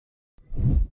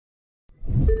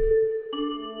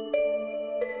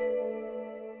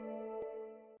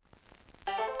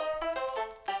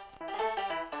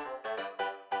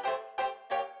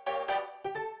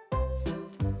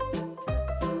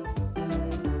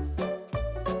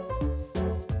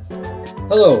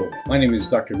Hello, my name is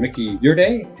Dr. Mickey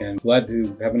Urdea, and glad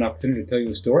to have an opportunity to tell you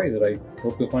a story that I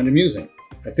hope you'll find amusing.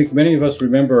 I think many of us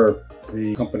remember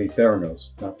the company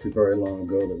Theranos not too very long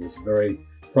ago that was very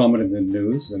prominent in the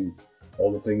news and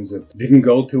all the things that didn't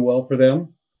go too well for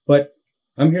them. But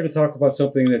I'm here to talk about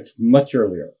something that's much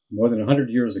earlier. More than 100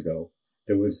 years ago,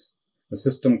 there was a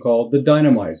system called the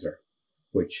Dynamizer,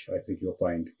 which I think you'll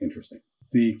find interesting.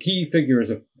 The key figure is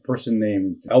a person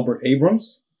named Albert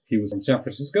ABRAMS. He was from San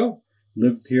Francisco,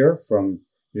 lived here from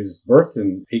his birth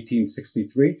in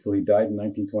 1863 till he died in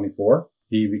 1924.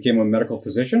 He became a medical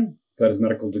physician, got his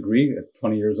medical degree at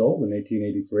 20 years old in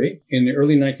 1883. In the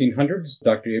early 1900s,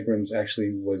 Dr. ABRAMS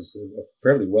actually was a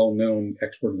fairly well-known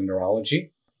expert in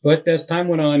neurology. But as time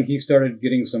went on, he started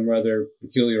getting some rather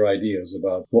peculiar ideas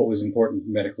about what was important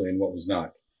medically and what was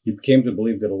not. He came to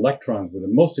believe that electrons were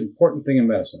the most important thing in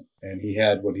medicine. And he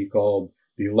had what he called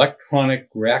the electronic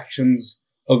reactions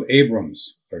of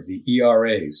Abrams, or the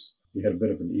ERAs. He had a bit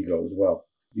of an ego as well.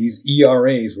 These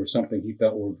ERAs were something he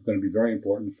thought were going to be very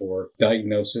important for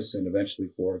diagnosis and eventually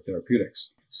for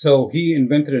therapeutics. So he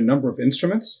invented a number of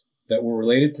instruments that were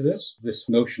related to this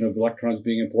notion of electrons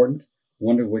being important,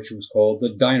 one of which was called the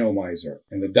Dynamizer.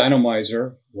 And the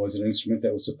Dynamizer was an instrument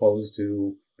that was supposed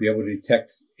to be able to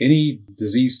detect any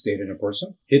disease state in a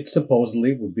person. It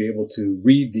supposedly would be able to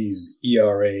read these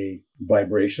ERA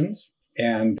vibrations.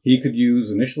 And he could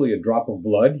use initially a drop of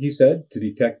blood, he said, to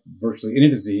detect virtually any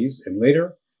disease. And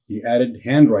later, he added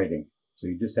handwriting. So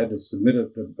you just had to submit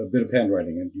a bit of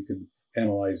handwriting and you could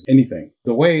analyze anything.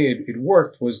 The way it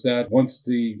worked was that once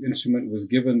the instrument was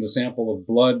given the sample of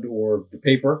blood or the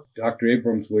paper, Dr.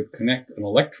 Abrams would connect an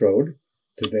electrode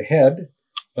to the head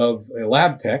of a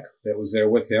lab tech that was there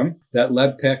with him. That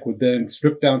lab tech would then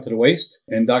strip down to the waist,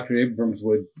 and Dr. Abrams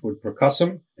would percuss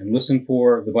him and listen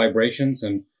for the vibrations,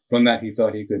 and from that, he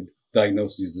thought he could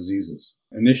diagnose these diseases.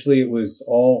 Initially, it was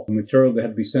all material that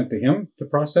had to be sent to him to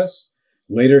process.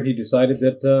 Later, he decided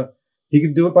that he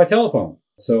could do it by telephone.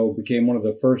 So became one of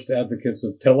the first advocates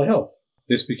of telehealth.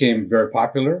 This became very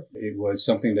popular. It was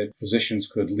something that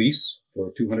physicians could lease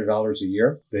for $200 a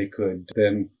year. They could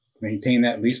then maintain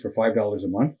that lease for $5 a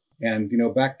month. And,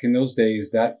 back in those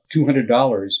days, that $200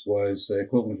 was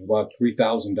equivalent to about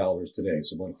 $3,000 today,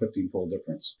 so about a 15-fold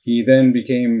difference. He then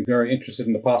became very interested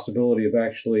in the possibility of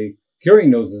actually curing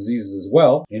those diseases as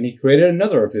well, and he created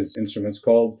another of his instruments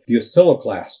called the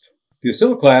oscilloclast. The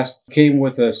oscilloclast came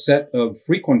with a set of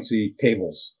frequency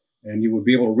tables, and you would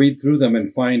be able to read through them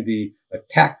and find the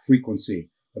attack frequency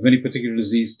of any particular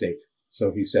disease state.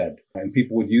 So he said, and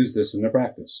people would use this in their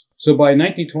practice. So by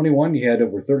 1921, he had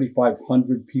over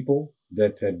 3,500 people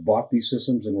that had bought these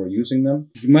systems and were using them.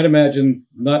 You might imagine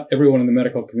not everyone in the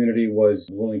medical community was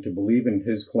willing to believe in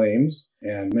his claims,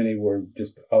 and many were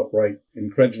just outright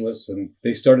incredulous, and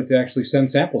they started to actually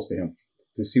send samples to him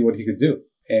to see what he could do.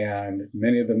 And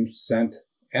many of them sent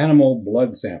animal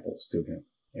blood samples to him.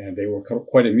 And they were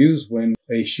quite amused when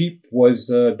a sheep was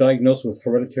diagnosed with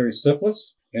hereditary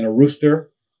syphilis and a rooster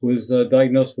was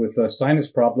diagnosed with sinus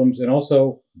problems and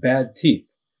also bad teeth.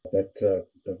 That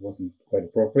wasn't quite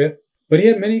appropriate. But he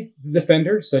had many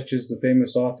defenders, such as the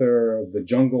famous author of The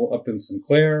Jungle, Upton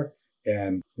Sinclair,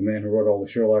 and the man who wrote all the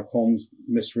Sherlock Holmes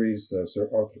mysteries, Sir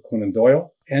Arthur Conan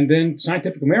Doyle. And then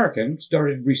Scientific American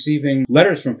started receiving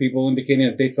letters from people indicating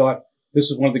that they thought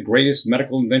this was one of the greatest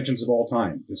medical inventions of all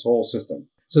time, this whole system.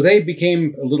 So they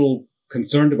became a little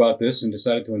concerned about this and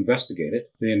decided to investigate it.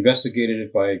 They investigated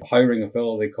it by hiring a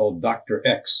fellow they called Dr.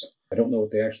 X. I don't know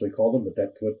what they actually called him, but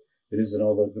that's what it is in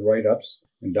all the write-ups.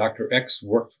 And Dr. X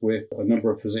worked with a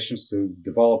number of physicians to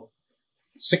develop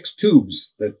 6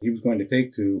 tubes that he was going to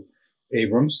take to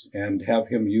Abrams and have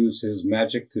him use his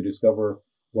magic to discover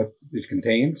what it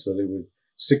contained. So there were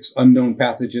 6 unknown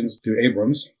pathogens to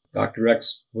Abrams. Dr.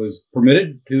 X was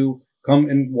permitted to come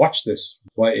and watch this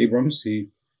by Abrams. He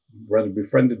rather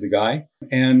befriended the guy,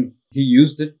 and he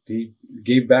used it. He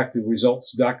gave back the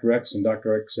results to Dr. X, and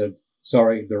Dr. X said,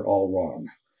 sorry, they're all wrong.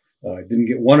 Didn't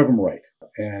get one of them right.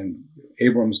 And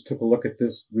Abrams took a look at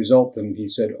this result, and he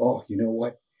said, oh, you know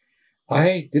what?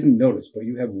 I didn't notice, but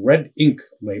you have red ink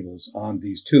labels on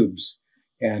these tubes,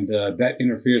 and that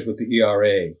interferes with the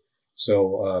ERA.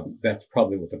 So that's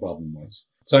probably what the problem was.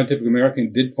 Scientific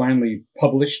American did finally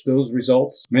publish those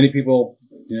results. Many people,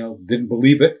 didn't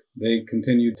believe it. They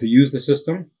continued to use the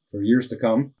system for years to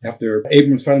come. After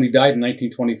Abrams finally died in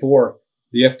 1924,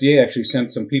 the FDA actually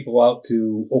sent some people out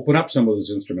to open up some of those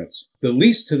instruments. The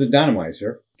lease to the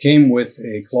Dynamizer came with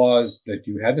a clause that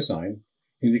you had to sign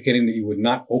indicating that you would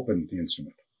not open the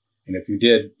instrument. And if you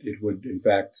did, it would, in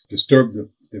fact, disturb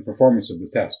the performance of the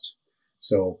tests.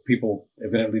 So people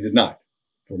evidently did not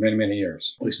for many, many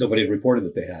years. At least nobody had reported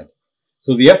that they had.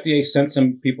 So the FDA sent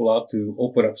some people out to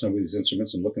open up some of these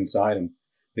instruments and look inside, and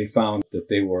they found that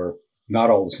they were not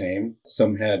all the same.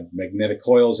 Some had magnetic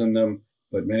coils in them,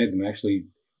 but many of them actually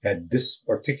had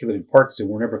disarticulated parts that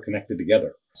were never connected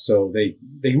together. So they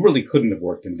really couldn't have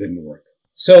worked and didn't work.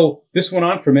 So this went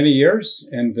on for many years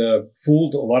and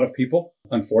fooled a lot of people,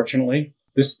 unfortunately.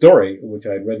 This story, which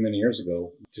I had read many years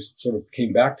ago, just sort of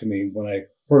came back to me when I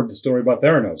heard the story about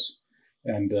Theranos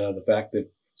and the fact that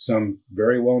some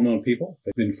very well-known people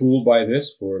had been fooled by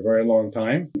this for a very long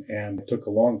time, and it took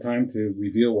a long time to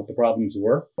reveal what the problems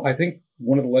were. I think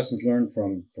one of the lessons learned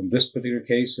from this particular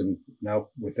case and now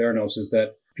with Theranos is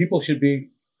that people should be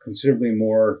considerably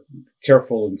more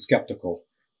careful and skeptical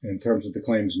in terms of the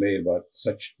claims made about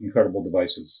such incredible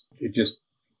devices. It just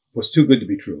was too good to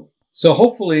be true. So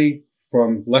hopefully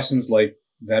from lessons like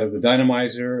that of the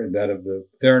Dynamizer and that of the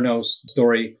Theranos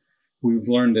story, we've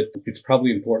learned that it's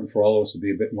probably important for all of us to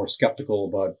be a bit more skeptical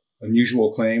about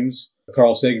unusual claims.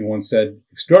 Carl Sagan once said,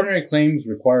 extraordinary claims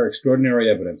require extraordinary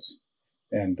evidence.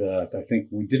 And I think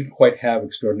we didn't quite have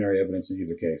extraordinary evidence in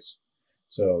either case.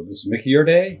 So this is Mickey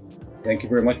Urdea. Thank you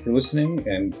very much for listening,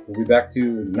 and we'll be back to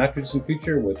you in the not too distant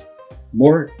future with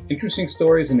more interesting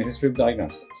stories in the history of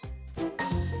diagnostics.